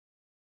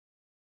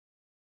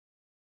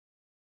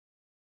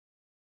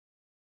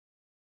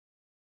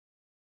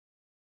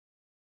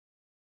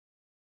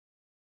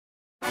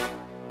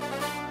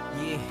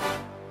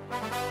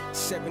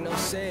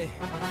707,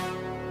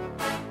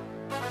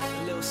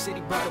 a little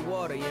city by the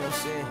water, you know what I'm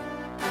saying?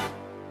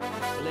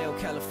 Vallejo,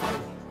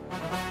 California.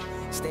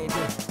 Stand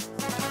up.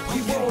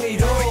 We want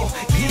it all,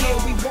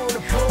 yeah, we want the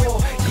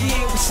ball,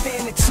 yeah, we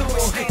standing tall,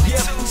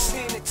 yeah, we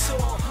standing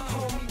tall,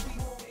 homie, we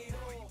want it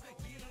all,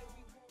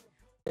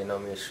 They know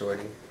me as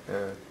Shorty,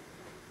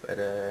 but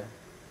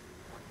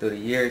through the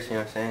years, you know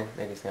what I'm saying,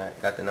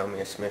 niggas got to know me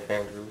as Smith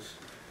Andrews,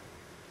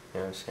 you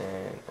know what I'm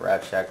saying,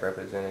 Rap Shack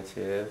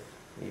representative,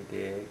 you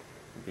dig,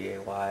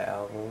 BAY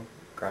album,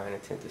 Grind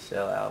Intent to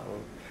Sell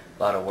album,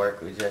 a lot of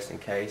work with Just In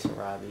Case and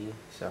Robbie,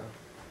 so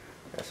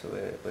that's what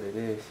it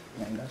is.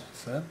 Man, that's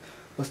what's up.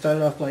 What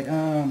started off like,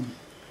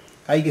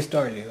 how you get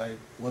started? Like,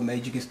 what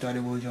made you get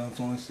started? What was your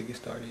influence to get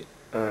started?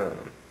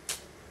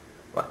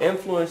 My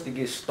influence to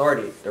get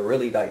started, to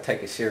really like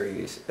take it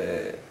serious,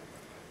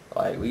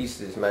 like we used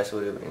to just mess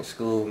with it in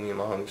school, me and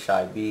my homie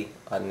Shy B,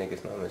 a lot of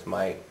niggas know him as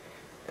Mike.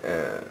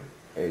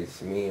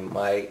 It's me and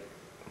Mike,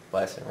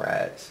 busting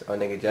raps. Our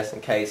nigga Just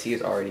In Case, he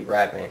was already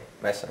rapping,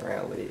 messing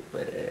around with it,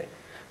 but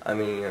I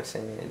mean, you know what I'm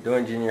saying,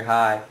 during junior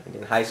high and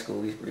then high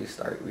school, we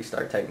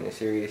started taking it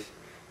serious.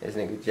 This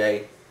nigga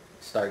Jay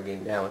started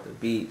getting down with the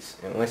beats,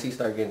 and once he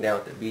started getting down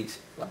with the beats,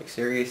 like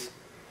serious,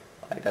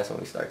 like that's when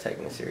we start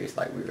taking it serious.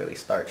 Like we really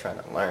start trying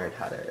to learn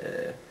how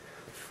to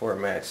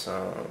format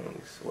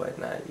songs,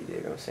 whatnot. You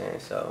dig what I'm saying?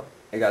 So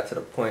it got to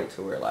the point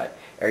to where like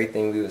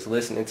everything we was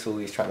listening to,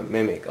 we was trying to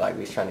mimic. Like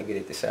we was trying to get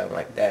it to sound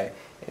like that.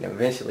 And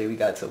eventually we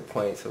got to a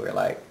point to where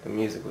like the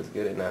music was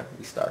good enough.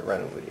 We started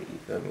running with it. You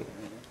feel me?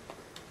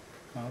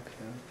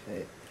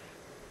 Okay.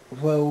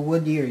 Well,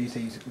 what year you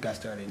say you got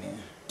started in?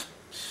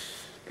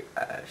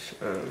 Gosh,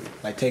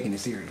 like taking it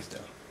serious though.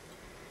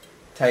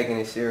 Taking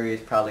it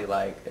serious probably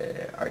like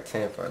our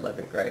 10th or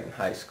 11th grade in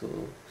high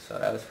school. So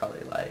that was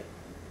probably like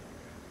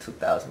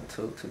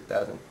 2002,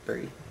 2003.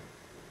 Okay.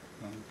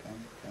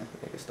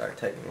 Niggas started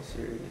taking it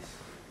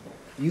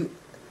serious.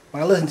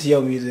 When I listen to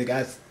your music,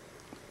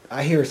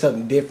 I hear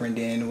something different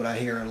than what I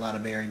hear in a lot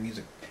of Bay Area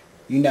music.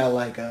 You not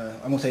like I'm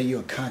gonna say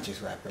you're a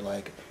conscious rapper.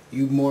 Like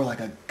you more like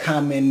a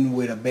common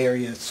with a Bay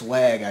Area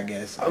swag, I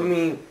guess. I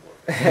mean,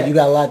 you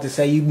got a lot to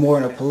say. You more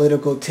in a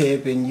political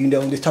tip, and you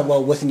don't just talk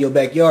about what's in your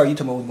backyard. You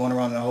talk about what's going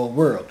around in the whole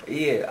world.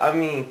 Yeah, I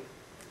mean,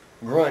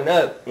 growing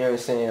up, you know what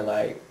I'm saying.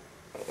 Like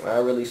when I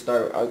really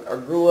started, I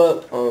grew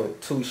up on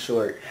Too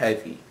Short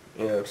heavy.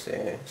 You know what I'm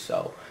saying.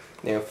 So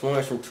the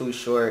influence from Too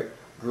Short.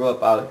 Grew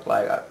up out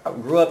like I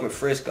grew up in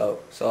Frisco,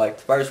 so like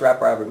the first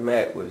rapper I ever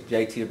met was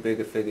JT the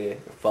Bigger Figure and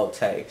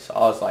Forte. So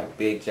I was like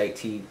big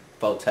JT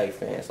Forte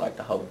fans. Like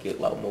the whole Get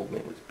Low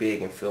movement was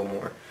big in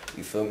Fillmore.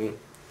 You feel me?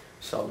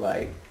 So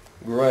like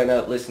growing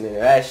up listening to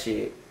that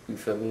shit, you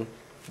feel me?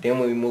 Then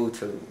when we moved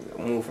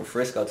from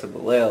Frisco to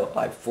Vallejo,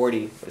 like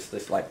 40 was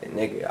just like the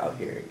nigga out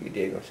here. You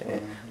dig what I'm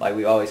saying? Like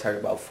we always heard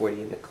about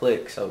 40 in the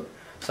clique. So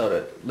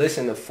to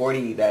listen to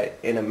 40 that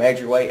in a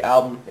Major Way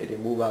album and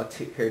then move out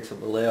here to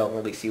Vallejo and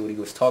really see what he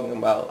was talking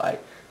about,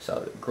 like,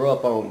 so grew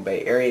up on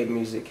Bay Area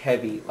music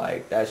heavy,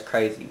 like that's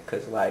crazy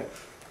because like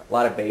a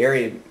lot of Bay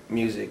Area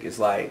music is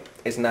like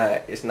it's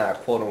not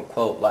quote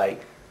unquote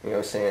like, you know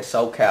what I'm saying,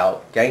 SoCal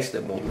gangster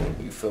movement.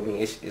 You feel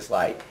me? It's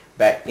like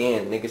back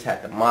then niggas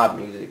had the mob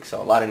music,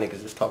 so a lot of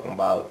niggas was talking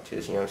about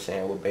just, you know what I'm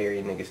saying, what Bay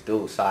Area niggas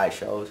do, side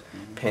shows,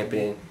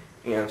 pimping.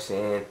 You know what I'm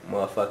saying?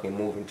 Motherfucking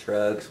moving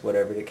drugs,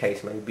 whatever the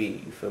case may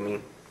be. You feel me?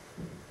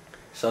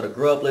 So to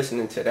grow up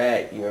listening to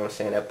that, you know what I'm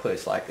saying, that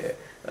puts like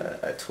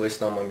a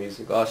twist on my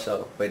music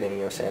also. But then, you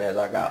know what I'm saying, as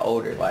I got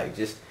older, like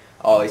just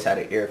I always had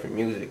an ear for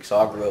music. So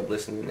I grew up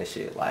listening to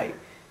shit like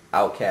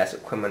Outkast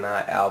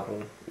Aquemini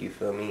album. You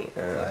feel me?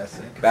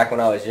 Classic. Back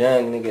when I was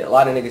young, nigga, a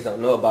lot of niggas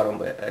don't know about them,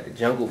 but the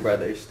Jungle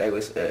Brothers, they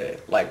was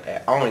like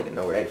that. I don't even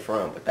know where they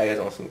from, but they was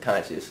on some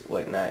conscious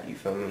whatnot. You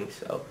feel me?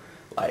 So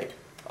like.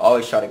 I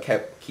always try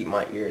to keep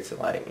my ear to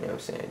like, you know what I'm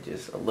saying,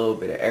 just a little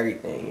bit of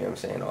everything, you know what I'm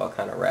saying, all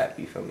kind of rap,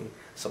 you feel me.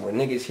 So when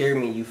niggas hear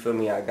me, you feel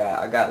me, I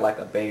got like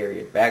a Bay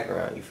Area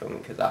background, you feel me,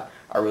 because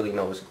I really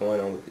know what's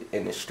going on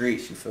in the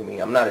streets, you feel me.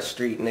 I'm not a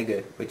street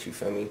nigga, but you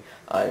feel me,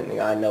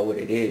 I know what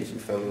it is, you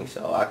feel me,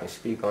 so I can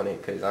speak on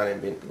it because I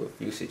done been through a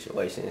few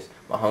situations.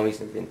 My homies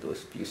done been through a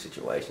few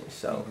situations,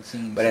 so.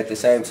 But at the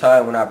same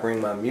time, when I bring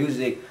my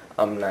music,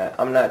 I'm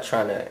not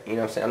trying to, you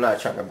know what I'm saying,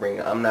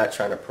 I'm not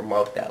trying to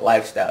promote that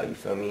lifestyle, you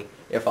feel me.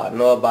 If I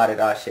know about it,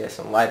 I'll shed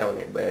some light on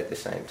it, but at the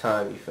same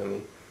time, you feel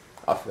me,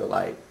 I feel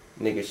like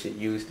niggas should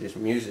use this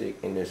music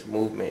and this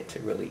movement to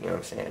really, you know what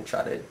I'm saying,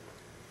 try to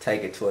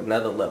take it to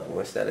another level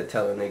instead of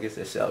telling niggas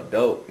to sell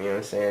dope, you know what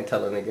I'm saying,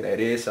 tell a nigga that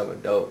is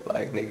something dope,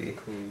 like nigga, you know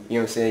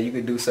what I'm saying, you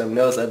could do something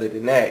else other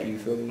than that, you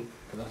feel me.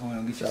 That's what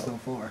I'm get you so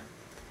far.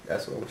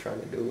 That's what I'm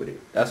trying to do with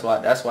it. That's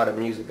why the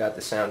music got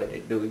the sound that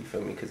it do. You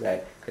feel me? Because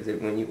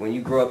when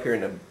you grow up here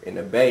in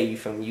the Bay, you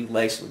feel me? You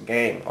laced with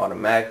game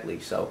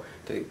automatically. So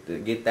to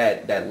get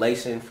that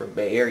lacing for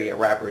Bay Area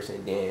rappers,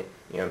 and then, you know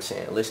what I'm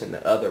saying, listen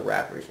to other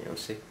rappers. You know what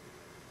I'm saying?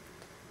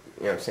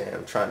 You know what I'm saying?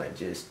 I'm trying to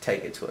just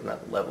take it to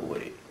another level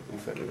with it. You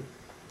feel me?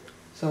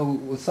 So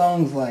with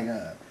songs like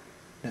the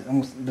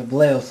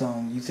Vallejo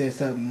song, you said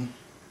something.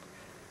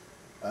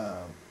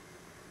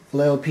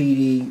 Vallejo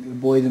PD,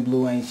 Boys in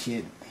Blue ain't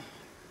shit.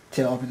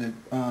 Tell Officer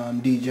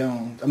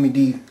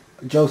D.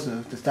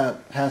 Joseph to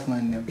stop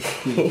hassling them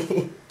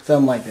kids.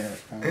 Something like that.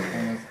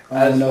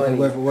 I don't know if it's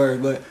word for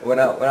word, but when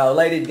I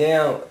laid it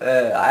down,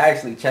 I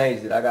actually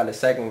changed it. I got a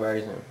second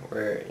version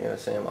where, you know what I'm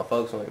saying, my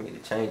folks wanted me to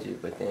change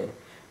it, but then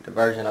the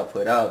version I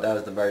put out, that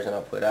was the version I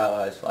put out.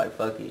 I was like,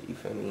 fuck it, you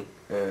feel me?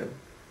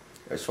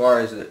 As far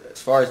as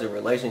the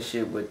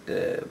relationship with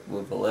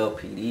Vallejo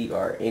PD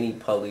or any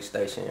police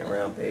station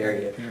around the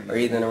area or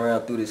even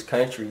around through this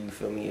country, you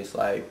feel me? It's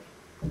like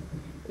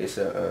it's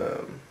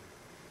a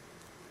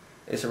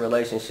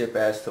relationship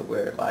as to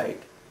where,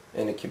 like,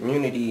 in the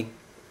community,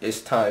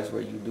 it's times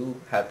where you do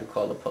have to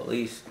call the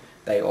police.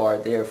 They are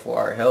there for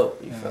our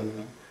help. You feel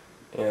me?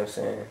 You know what I'm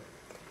saying?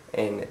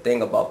 And the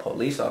thing about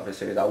police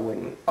officers, I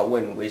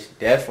wouldn't wish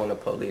death on a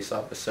police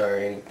officer or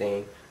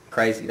anything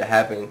crazy to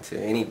happen to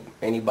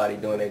anybody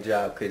doing their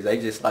job, because they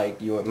just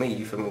like you and me.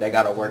 You feel me? They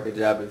gotta work a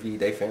job to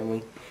feed their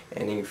family,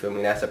 and you feel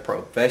me? That's a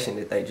profession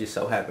that they just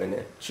so happen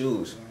to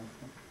choose.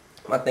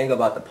 My thing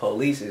about the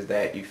police is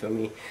that, you feel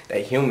me,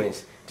 they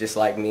humans just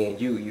like me and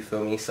you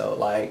feel me? So,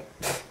 like,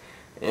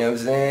 you know what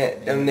I'm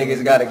saying? Them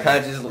niggas got a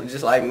conscience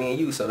just like me and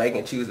you, so they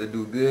can choose to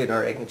do good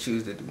or they can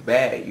choose to do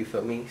bad, you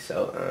feel me?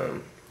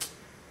 So,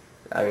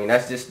 I mean,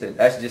 that's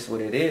just what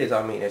it is.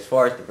 I mean, as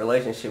far as the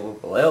relationship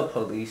with Vallejo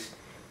police,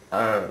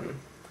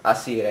 I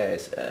see it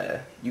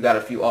as, you got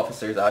a few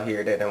officers out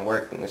here that done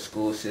work in the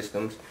school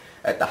systems,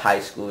 at the high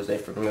schools. They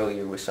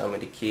familiar with some of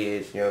the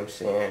kids, you know what I'm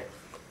saying?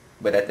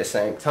 But at the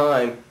same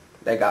time,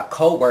 they got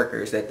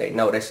co-workers that they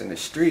know that's in the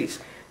streets,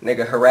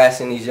 nigga,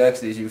 harassing these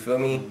youngsters, you feel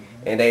me?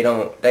 And they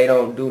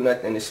don't do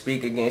nothing to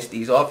speak against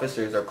these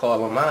officers or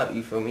call them out,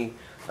 you feel me?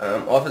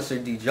 Officer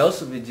D.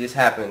 Joseph, it just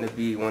happened to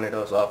be one of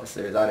those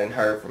officers. I done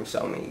heard from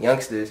so many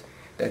youngsters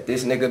that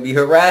this nigga be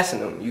harassing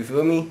them, you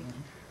feel me?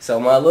 So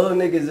my little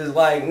niggas is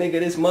like, nigga,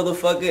 this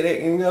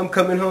motherfucker, I'm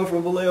coming home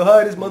from Vallejo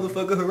High, this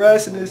motherfucker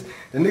harassing us.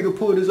 The nigga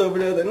pulled us over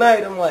the other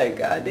night. I'm like,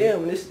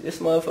 goddamn, this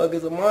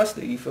motherfucker's a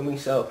monster, you feel me?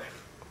 So,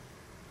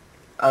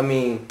 I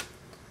mean,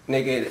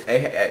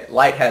 nigga,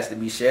 light has to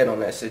be shed on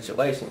that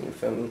situation, you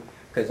feel me?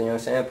 Because, you know what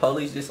I'm saying,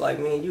 police just like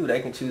me and you,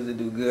 they can choose to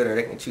do good or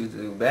they can choose to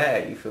do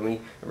bad, you feel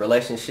me? The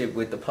relationship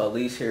with the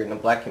police here in the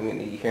black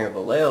community here in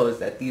Vallejo is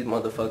that these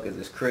motherfuckers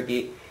is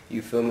crooked,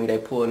 you feel me? They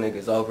pull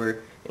niggas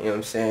over, you know what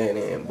I'm saying,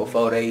 and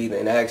before they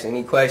even ask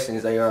any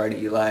questions, they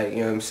already like,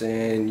 you know what I'm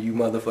saying, you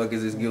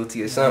motherfuckers is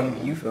guilty of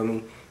something, you feel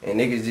me? And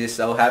niggas just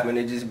so happen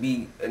to just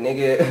be a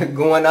nigga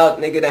going out,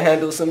 nigga, to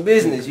handle some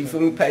business, you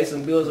feel me, pay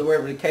some bills or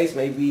whatever the case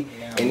may be.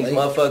 And these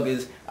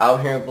motherfuckers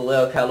out here in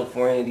Vallejo,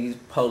 California, these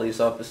police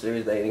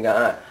officers, I ain't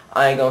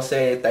gonna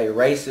say that they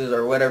racist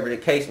or whatever the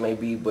case may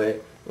be, but,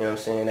 you know what I'm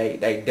saying,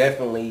 they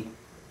definitely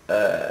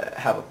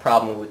have a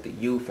problem with the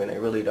youth, and they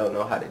really don't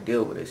know how to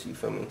deal with this, you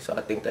feel me? So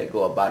I think they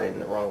go about it in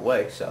the wrong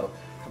way. So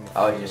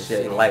I was just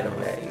shedding light on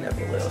that in that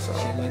Vallejo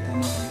song.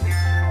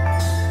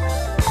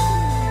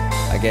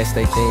 I guess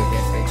they think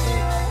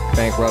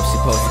bankruptcy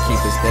supposed to keep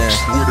us down.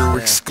 Twitter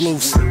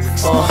exclusive.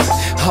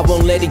 I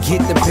won't let it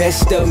get the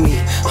best of me.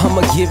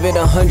 I'ma give it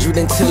 100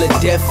 until the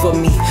death for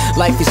me.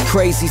 Life is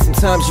crazy,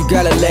 sometimes you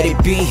gotta let it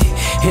be.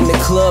 In the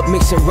club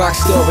mixing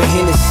Rockstar and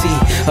Hennessy,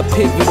 a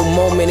pivotal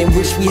moment in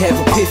which we have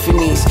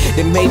epiphanies.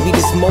 That maybe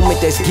this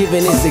moment that's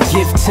given is a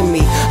gift to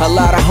me. A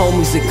lot of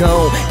homies are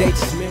gone, they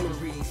just